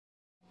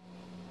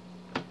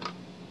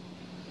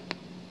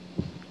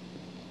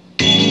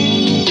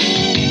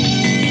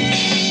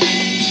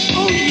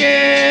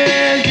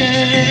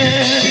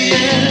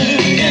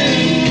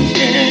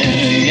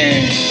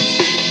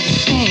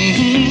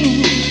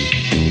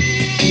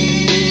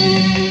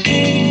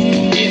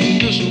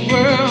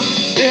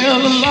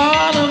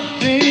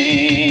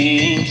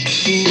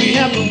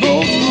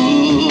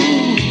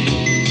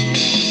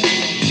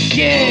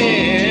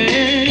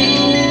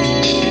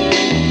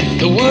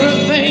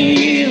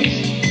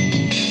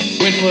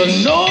for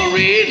no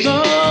reason.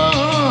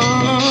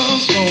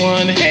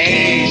 Someone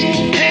hates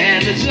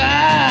and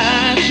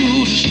desires to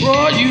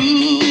destroy you.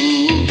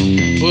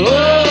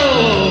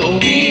 Oh,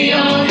 we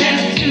all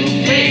have to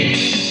pay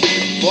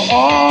for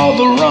all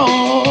the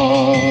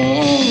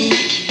wrongs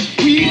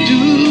we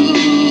do.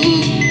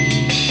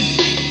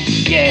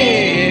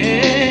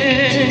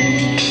 Yeah.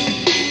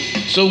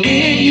 So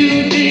when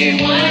you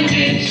dig one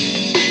ditch,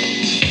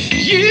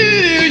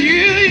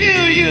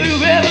 you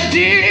better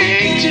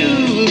dig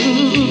two.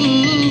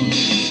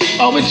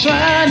 All we're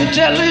trying to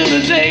tell you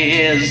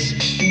today is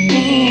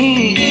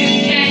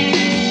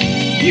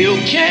you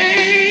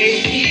can't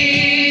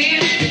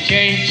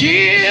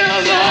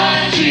kill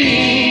the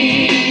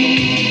dream.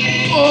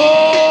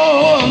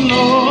 Oh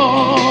no,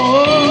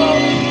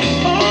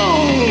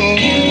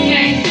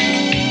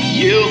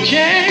 you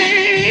can't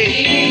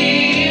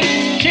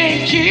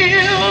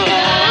kill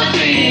the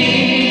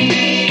dream.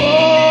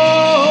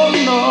 Oh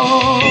no,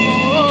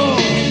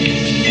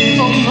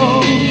 oh no.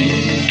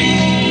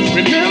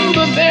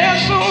 Remember,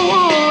 there's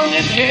someone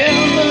in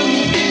heaven,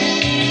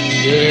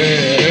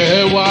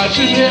 yeah,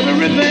 watches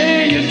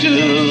everything you do.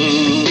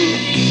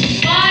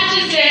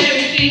 Watches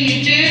everything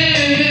you do.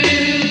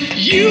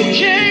 You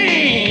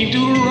can't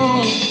do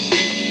wrong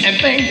and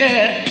think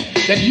that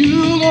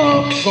you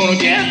gonna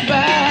get by.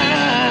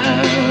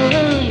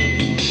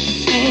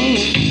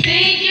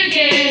 Think you're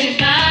getting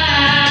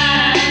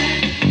by.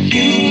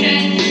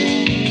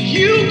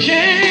 You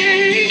can't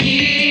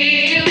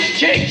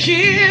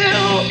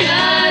kill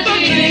the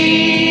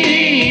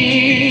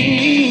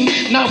dream.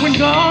 Now when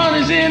God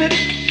is in it,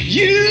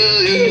 you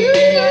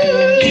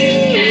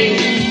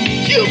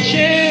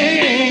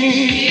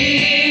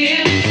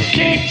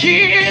can't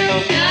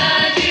kill.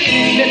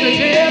 Let the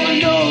devil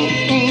know,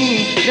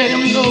 let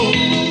him know.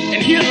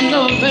 And here's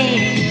another thing.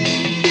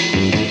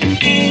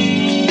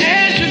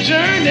 As you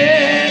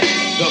journey,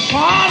 the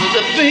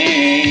positive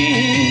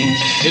things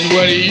is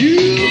what you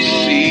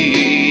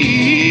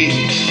see.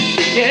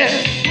 Yeah.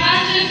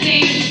 Positive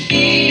things you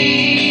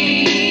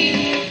see.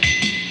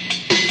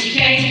 You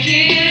can't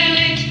kill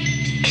it.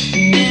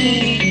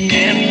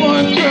 And for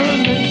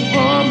encouragement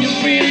from your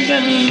friends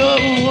and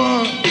loved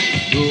ones,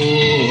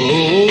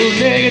 those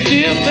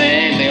negative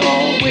things they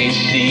always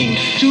seem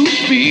to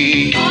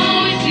speak.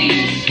 Always seem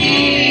to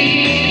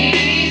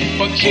speak.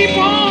 But keep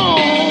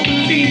on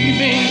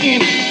believing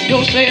in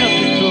yourself,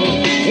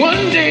 because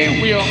one day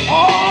we'll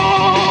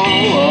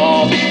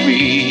all be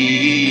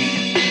free.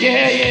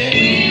 Yeah, yeah.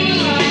 We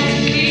will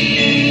all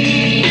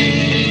be.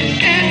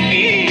 And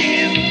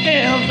in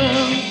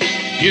heaven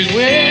is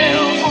where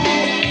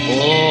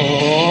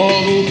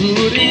all the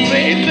good and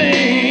great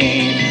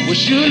things will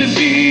surely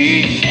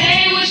be.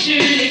 They will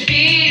surely be.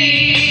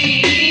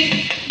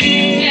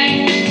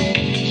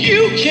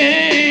 You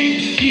can't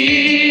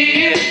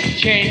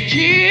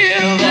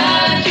kill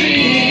the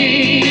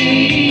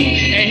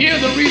dream. And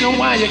here's the reason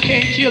why you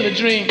can't kill a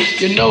dream.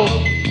 You know,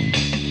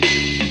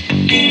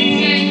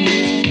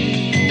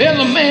 there's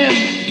a man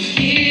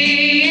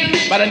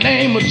by the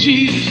name of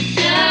Jesus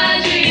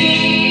that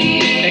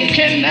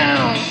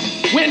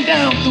went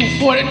down through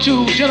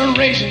 42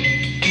 generations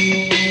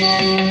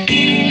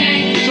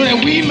so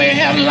that we may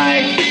have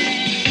life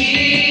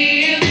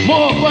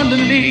more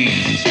abundantly.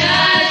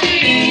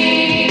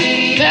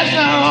 That's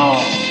not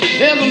all.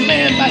 There's a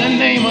man by the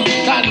name of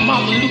Dr.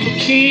 Martin Luther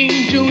King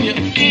Jr.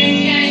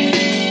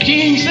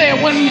 King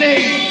said one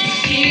day,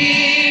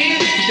 he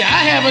said,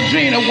 I have a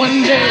dream that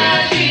one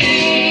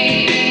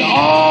day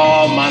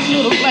all my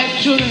little black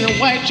children and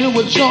white children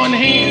would join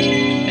hands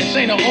and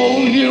sing the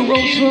old Negro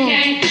song,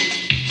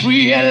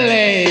 free at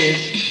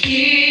last.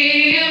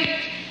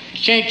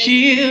 Can't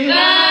kill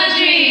the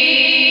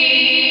dream.